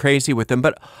go crazy with them,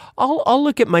 but I'll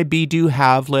look at my be do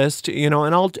have list, and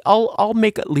I'll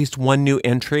make at least one new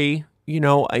entry,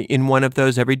 in one of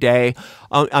those every day.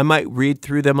 I might read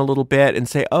through them a little bit and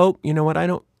say, oh, you know what, I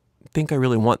don't think I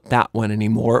really want that one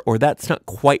anymore, or that's not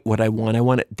quite what I want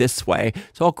it this way.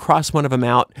 So I'll cross one of them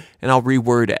out and I'll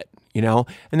reword it.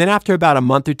 And then after about a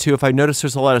month or two, if I notice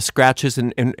there's a lot of scratches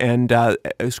and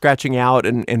scratching out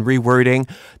and rewording,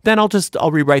 then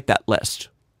I'll rewrite that list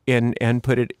and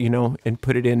put it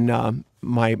in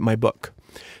my book.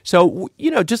 So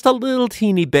just a little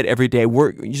teeny bit every day.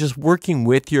 Just working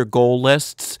with your goal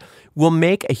lists will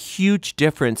make a huge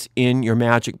difference in your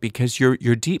magic, because your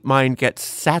deep mind gets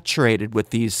saturated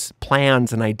with these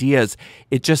plans and ideas.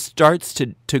 It just starts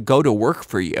to go to work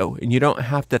for you, and you don't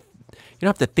have to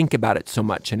think about it so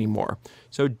much anymore.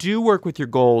 So do work with your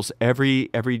goals every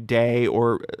day,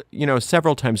 or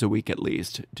several times a week at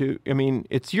least.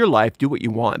 It's your life. Do what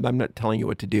you want. I'm not telling you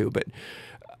what to do, but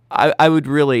I would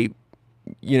really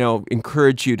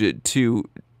encourage you to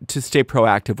stay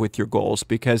proactive with your goals,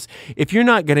 because if you're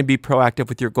not going to be proactive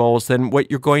with your goals, then what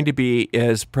you're going to be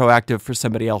is proactive for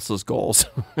somebody else's goals.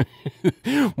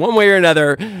 One way or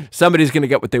another, somebody's going to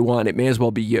get what they want. It may as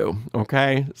well be you.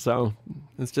 Okay, so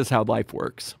that's just how life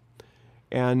works.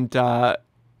 And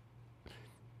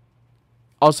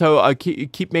also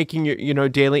keep making your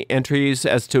daily entries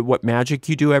as to what magic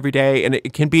you do every day, and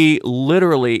it can be a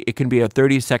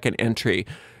 30-second entry.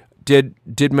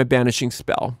 Did my banishing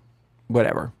spell,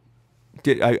 whatever.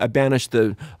 I banished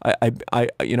the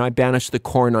I banished the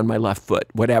corn on my left foot,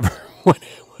 whatever.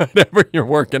 Whatever you're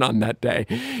working on that day,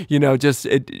 just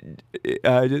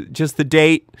the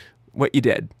date, what you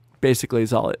did, basically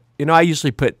is all it. I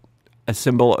usually put a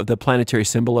symbol of the planetary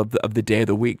symbol of the day of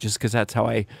the week, just because that's how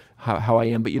I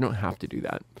am. But you don't have to do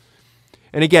that.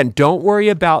 And again, don't worry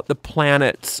about the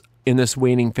planets in this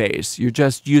waning phase. You're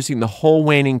just using the whole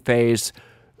waning phase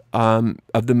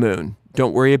of the moon.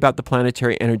 Don't worry about the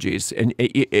planetary energies, and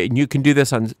you can do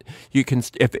this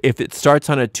if it starts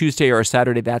on a Tuesday or a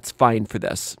Saturday, that's fine for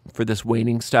this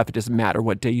waning stuff. It doesn't matter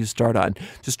what day you start on.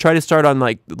 Just try to start on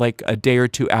like a day or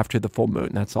two after the full moon.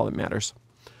 That's all that matters.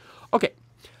 Okay.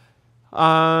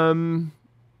 Now,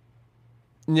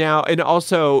 and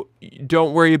also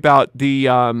don't worry about the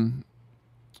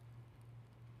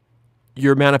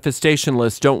your manifestation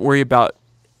list. Don't worry about.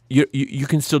 You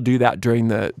can still do that during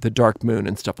the dark moon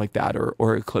and stuff like that,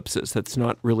 or eclipses. That's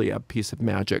not really a piece of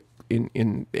magic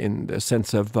in the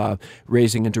sense of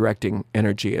raising and directing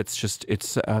energy.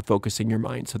 It's focusing your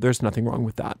mind. So there's nothing wrong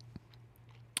with that.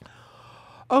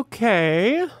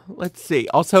 Okay, let's see.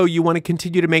 Also, you want to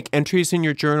continue to make entries in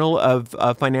your journal of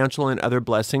financial and other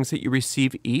blessings that you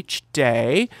receive each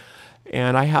day.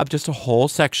 And I have just a whole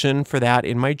section for that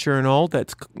in my journal.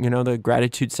 That's, the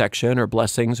gratitude section or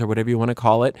blessings or whatever you want to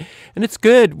call it. And it's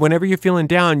good whenever you're feeling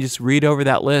down, you just read over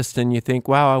that list and you think,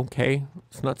 wow, okay,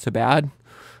 it's not so bad.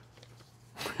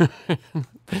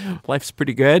 Life's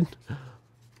pretty good.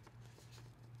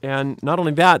 And not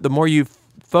only that, the more you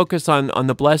focus on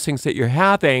the blessings that you're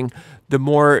having, the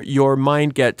more your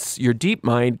deep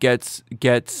mind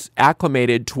gets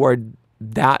acclimated toward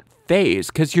that phase,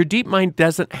 because your deep mind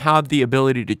doesn't have the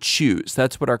ability to choose.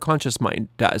 That's what our conscious mind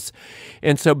does.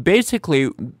 And so basically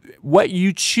what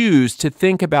you choose to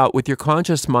think about with your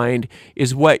conscious mind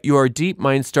is what your deep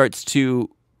mind starts to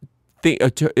think.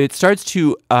 It starts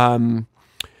to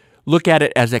look at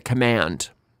it as a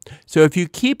command. So if you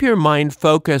keep your mind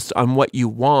focused on what you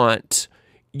want,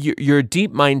 your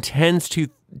deep mind tends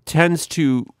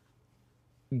to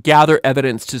gather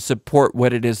evidence to support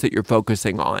what it is that you're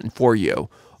focusing on for you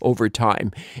over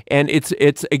time. And it's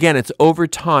over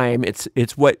time.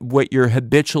 It's what you're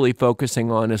habitually focusing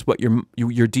on is what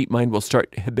your deep mind will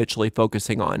start habitually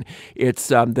focusing on. It's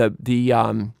both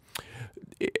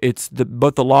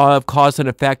the law of cause and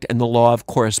effect and the law of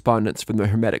correspondence from the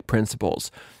Hermetic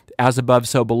principles. As above,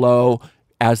 so below.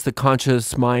 As the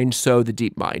conscious mind, so the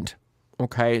deep mind.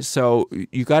 Okay, so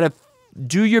you got to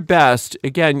do your best.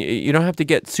 Again, you don't have to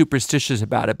get superstitious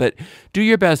about it, but do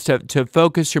your best to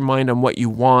focus your mind on what you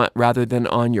want rather than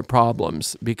on your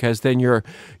problems, because then your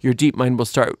deep mind will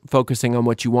start focusing on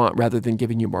what you want rather than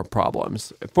giving you more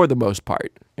problems for the most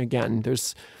part. Again,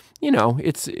 there's,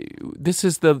 this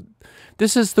is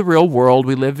the real world.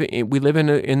 We live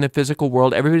in the physical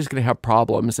world. Everybody's going to have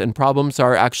problems, and problems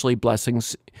are actually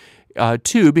blessings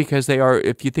too, because they are,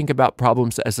 if you think about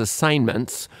problems as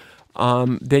assignments,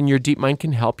 then your deep mind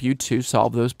can help you to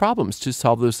solve those problems, to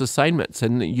solve those assignments.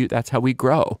 And that's how we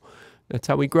grow. That's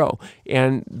how we grow.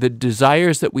 And the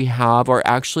desires that we have are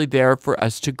actually there for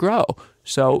us to grow.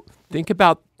 So think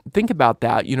about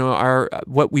that.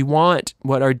 What we want,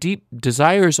 what our deep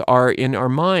desires are in our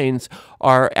minds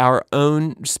are our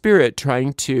own spirit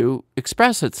trying to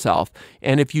express itself.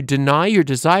 And if you deny your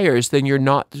desires, then you're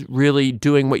not really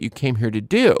doing what you came here to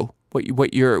do,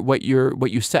 what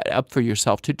you set up for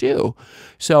yourself to do.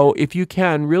 So if you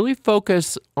can really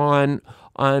focus on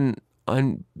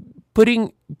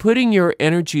putting your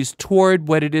energies toward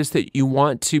what it is that you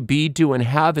want to be, do, and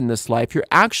have in this life, you're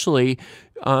actually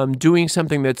doing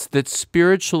something that's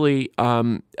spiritually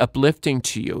uplifting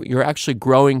to you. You're actually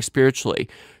growing spiritually.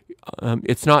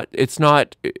 It's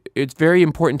very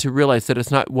important to realize that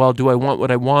it's not, well, do I want what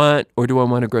I want or do I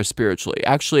want to grow spiritually?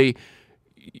 Actually,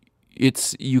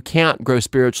 you can't grow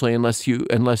spiritually unless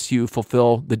you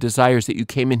fulfill the desires that you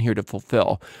came in here to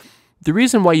fulfill. The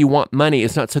reason why you want money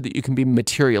is not so that you can be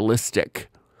materialistic.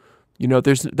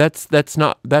 That's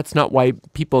not why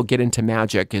people get into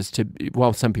magic,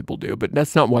 some people do, but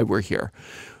that's not why we're here.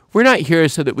 We're not here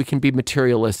so that we can be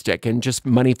materialistic and just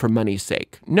money for money's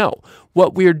sake. No,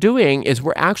 what we're doing is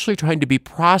we're actually trying to be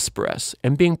prosperous,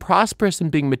 and being prosperous and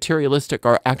being materialistic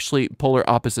are actually polar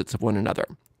opposites of one another.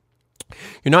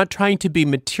 You're not trying to be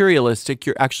materialistic,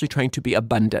 you're actually trying to be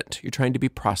abundant. You're trying to be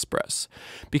prosperous.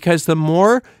 Because the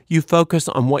more you focus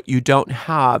on what you don't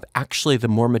have, actually the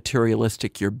more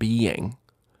materialistic you're being.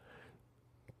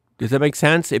 Does that make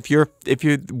sense? If you're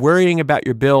worrying about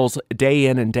your bills day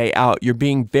in and day out, you're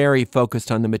being very focused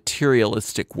on the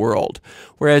materialistic world.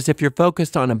 Whereas if you're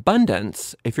focused on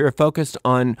abundance, if you're focused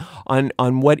on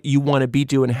what you want to be,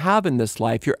 do, and have in this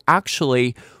life, you're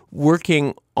actually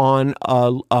working on a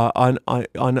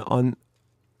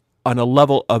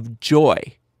level of joy.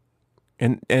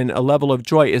 And a level of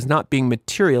joy is not being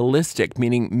materialistic,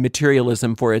 meaning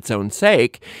materialism for its own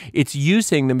sake. It's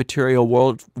using the material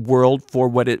world for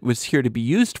what it was here to be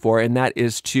used for, and that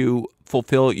is to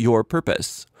fulfill your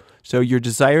purpose. So your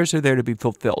desires are there to be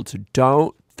fulfilled. So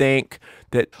don't think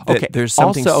that there's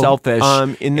something selfish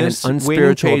in this and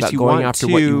unspiritual about going after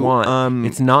what you want.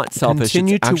 It's not selfish.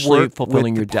 Continue it's to actually work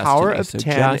fulfilling your with the power destiny. of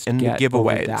So 10 just and the get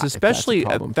giveaway. over that It's if especially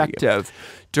that's a problem for you. effective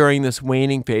during this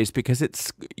waning phase because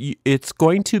it's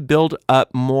going to build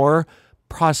up more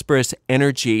prosperous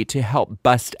energy to help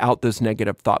bust out those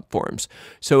negative thought forms.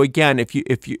 So again,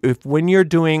 if when you're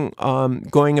doing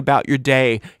going about your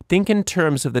day, think in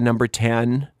terms of the number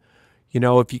 10.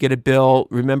 If you get a bill,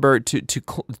 remember to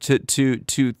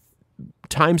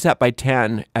times that by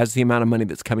 10 as the amount of money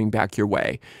that's coming back your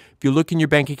way. If you look in your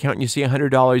bank account and you see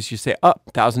 $100, you say, oh,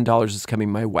 $1,000 is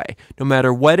coming my way. No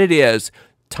matter what it is,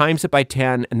 times it by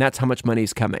 10, and that's how much money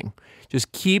is coming.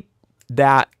 Just keep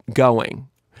that going.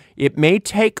 It may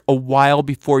take a while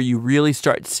before you really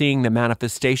start seeing the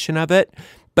manifestation of it,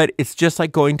 but it's just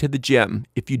like going to the gym.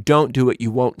 If you don't do it,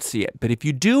 you won't see it. But if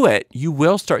you do it, you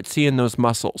will start seeing those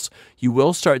muscles. You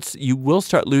will start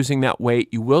losing that weight.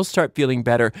 You will start feeling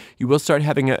better. You will start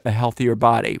having a healthier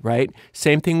body, right?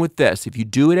 Same thing with this. If you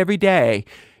do it every day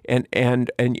and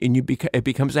it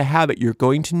becomes a habit, you're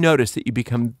going to notice that you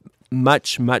become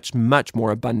much, much, much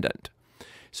more abundant.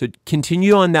 So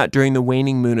continue on that during the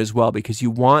waning moon as well, because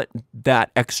you want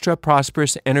that extra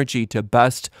prosperous energy to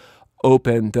bust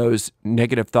open those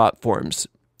negative thought forms.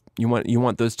 You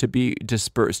want those to be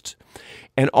dispersed.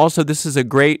 And also, this is a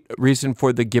great reason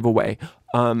for the giveaway.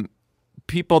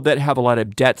 People that have a lot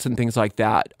of debts and things like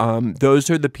that, those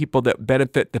are the people that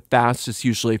benefit the fastest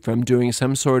usually from doing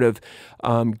some sort of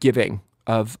giving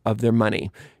of their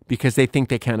money, because they think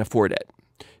they can't afford it.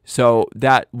 So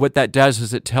what that does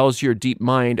is it tells your deep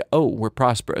mind, oh, we're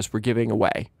prosperous, we're giving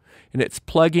away. And it's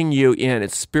plugging you in,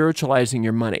 it's spiritualizing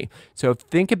your money. So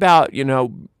think about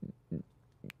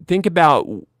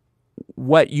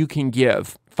what you can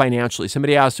give financially.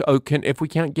 Somebody asked, oh, if we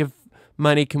can't give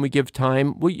money, can we give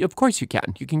time? Well, of course you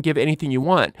can. You can give anything you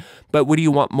want. But what do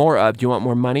you want more of? Do you want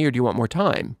more money or do you want more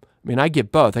time? I mean, I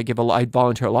give both. I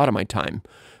volunteer a lot of my time.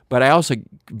 But I also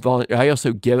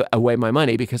give away my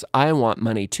money because I want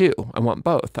money too. I want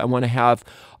both. I want to have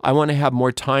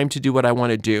more time to do what I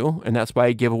want to do, and that's why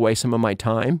I give away some of my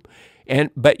time.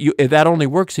 But that only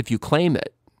works if you claim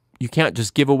it. You can't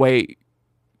just give away.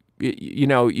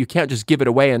 You can't just give it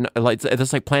away, and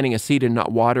that's like planting a seed and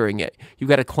not watering it. You've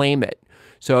got to claim it.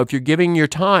 So if you're giving your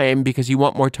time because you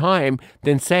want more time,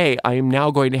 then say, I am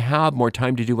now going to have more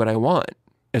time to do what I want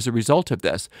as a result of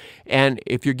this. And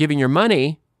if you're giving your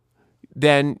money,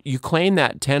 then you claim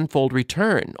that tenfold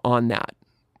return on that.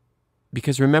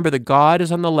 Because remember, the God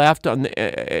is on the left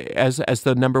as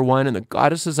the number 1, and the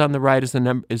goddess is on the right as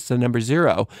the number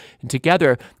 0. And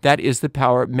together, that is the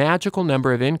power, magical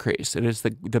number of increase. It is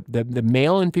the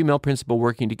male and female principle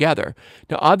working together.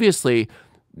 Now, obviously,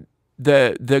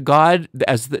 the God,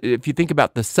 if you think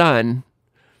about the sun,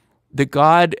 the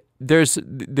God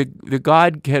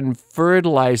can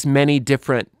fertilize many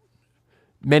different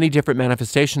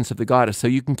manifestations of the goddess. So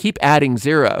you can keep adding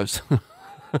zeros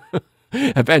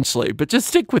eventually, but just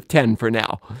stick with 10 for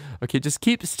now. Okay, just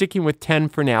keep sticking with 10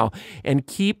 for now, and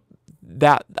keep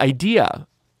that idea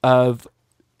of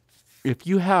if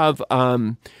you have a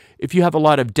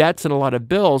lot of debts and a lot of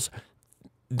bills,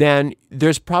 then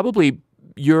there's probably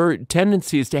your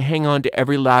tendency is to hang on to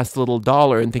every last little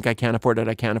dollar and think, I can't afford it,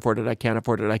 I can't afford it, I can't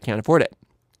afford it, I can't afford it.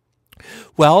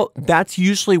 Well, that's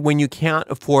usually when you can't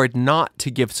afford not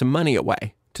to give some money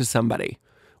away to somebody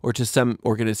or to some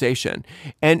organization.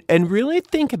 And really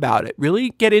think about it. Really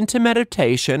get into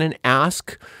meditation and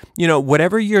ask,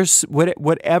 whatever your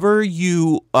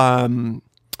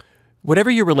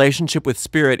relationship with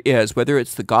spirit is, whether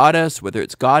it's the goddess, whether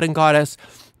it's God and goddess,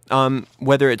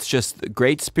 whether it's just the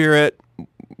great spirit,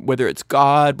 whether it's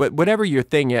God, whatever your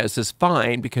thing is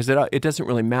fine, because it doesn't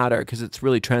really matter, because it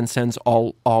really transcends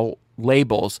all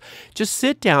labels. Just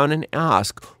sit down and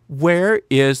ask, where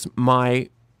is my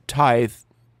tithe?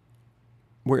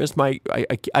 Where is my,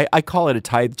 I call it a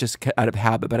tithe just out of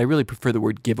habit, but I really prefer the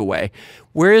word giveaway.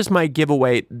 Where is my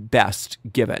giveaway best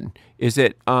given? Is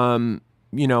it, where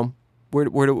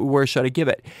should I give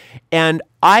it? And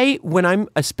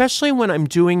especially when I'm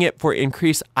doing it for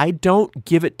increase, I don't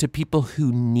give it to people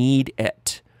who need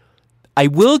it. I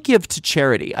will give to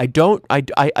charity. I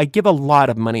give a lot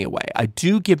of money away. I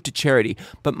do give to charity,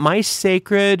 but my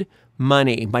sacred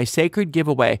money, my sacred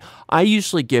giveaway, I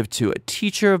usually give to a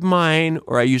teacher of mine,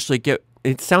 or I usually give,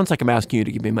 it sounds like I'm asking you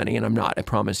to give me money, and I'm not. I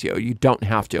promise you. You don't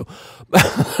have to.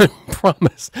 I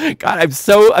promise. God,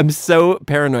 I'm so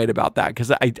paranoid about that, because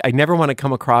I never want to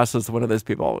come across as one of those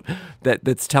people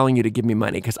that's telling you to give me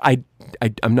money, because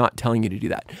I'm not telling you to do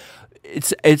that.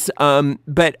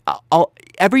 But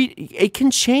it can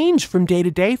change from day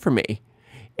to day for me,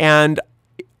 and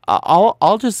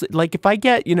I'll just, like, if I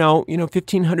get,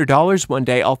 $1,500 one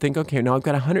day, I'll think, okay, now I've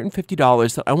got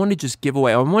 $150 that I want to just give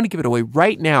away. I want to give it away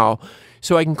right now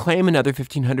so I can claim another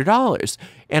 $1,500.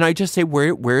 And I just say,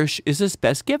 where is this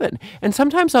best given? And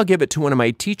sometimes I'll give it to one of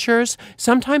my teachers.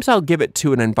 Sometimes I'll give it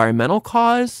to an environmental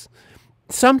cause.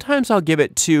 Sometimes I'll give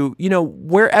it to,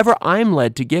 wherever I'm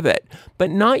led to give it, but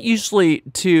not usually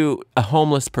to a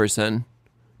homeless person.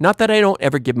 Not that I don't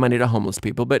ever give money to homeless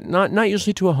people, but not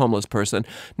usually to a homeless person,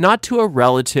 not to a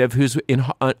relative who's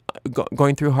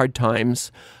going through hard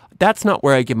times. That's not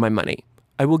where I give my money.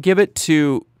 I will give it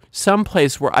to some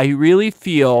place where I really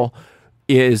feel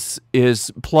is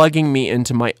plugging me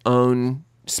into my own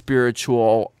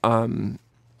spiritual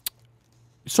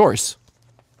source.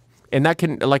 And that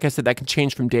can, like I said, that can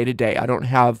change from day to day. I don't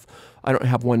have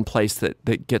one place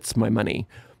that gets my money.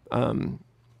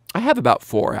 I have about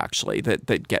 4 actually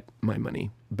that get my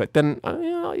money. But then,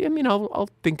 I'll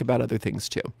think about other things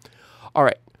too. All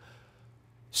right.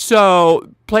 So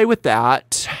play with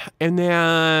that. And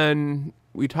then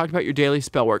we talked about your daily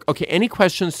spell work. Okay. Any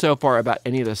questions so far about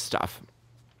any of this stuff?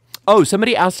 Oh,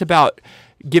 somebody asked about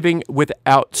giving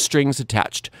without strings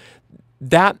attached.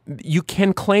 That you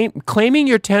can claiming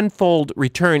your tenfold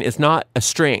return is not a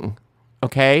string.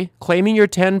 Okay. Claiming your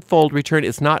tenfold return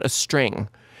is not a string.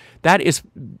 That is,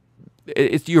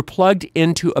 you're plugged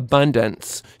into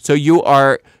abundance. So you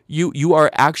are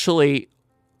actually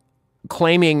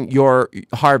claiming your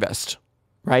harvest,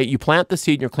 right? You plant the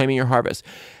seed and you're claiming your harvest.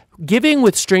 Giving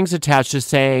with strings attached is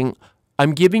saying,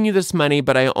 I'm giving you this money,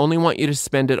 but I only want you to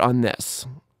spend it on this.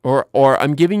 Or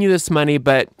I'm giving you this money,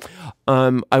 but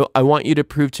I want you to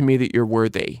prove to me that you're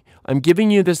worthy. I'm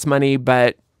giving you this money,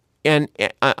 but I'm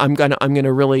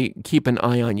gonna really keep an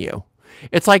eye on you.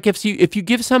 It's like if you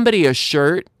give somebody a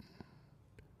shirt,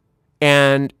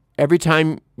 and every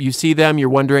time you see them, you're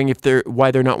wondering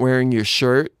why they're not wearing your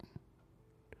shirt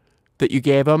that you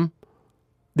gave them.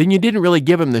 Then you didn't really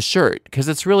give them the shirt, because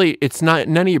it's not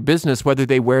none of your business whether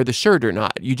they wear the shirt or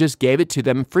not. You just gave it to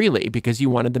them freely because you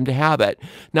wanted them to have it,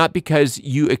 not because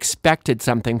you expected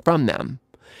something from them.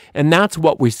 And that's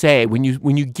what we say when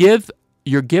you give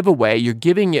your giveaway, you're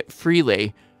giving it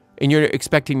freely, and you're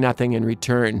expecting nothing in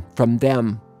return from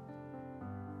them.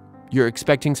 You're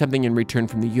expecting something in return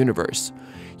from the universe.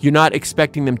 You're not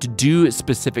expecting them to do a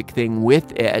specific thing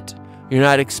with it. You're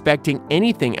not expecting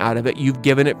anything out of it. You've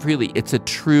given it freely. It's a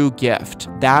true gift.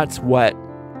 That's what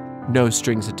no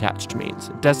strings attached means.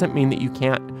 It doesn't mean that you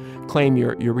can't claim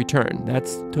your return.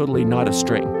 That's totally not a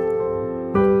string.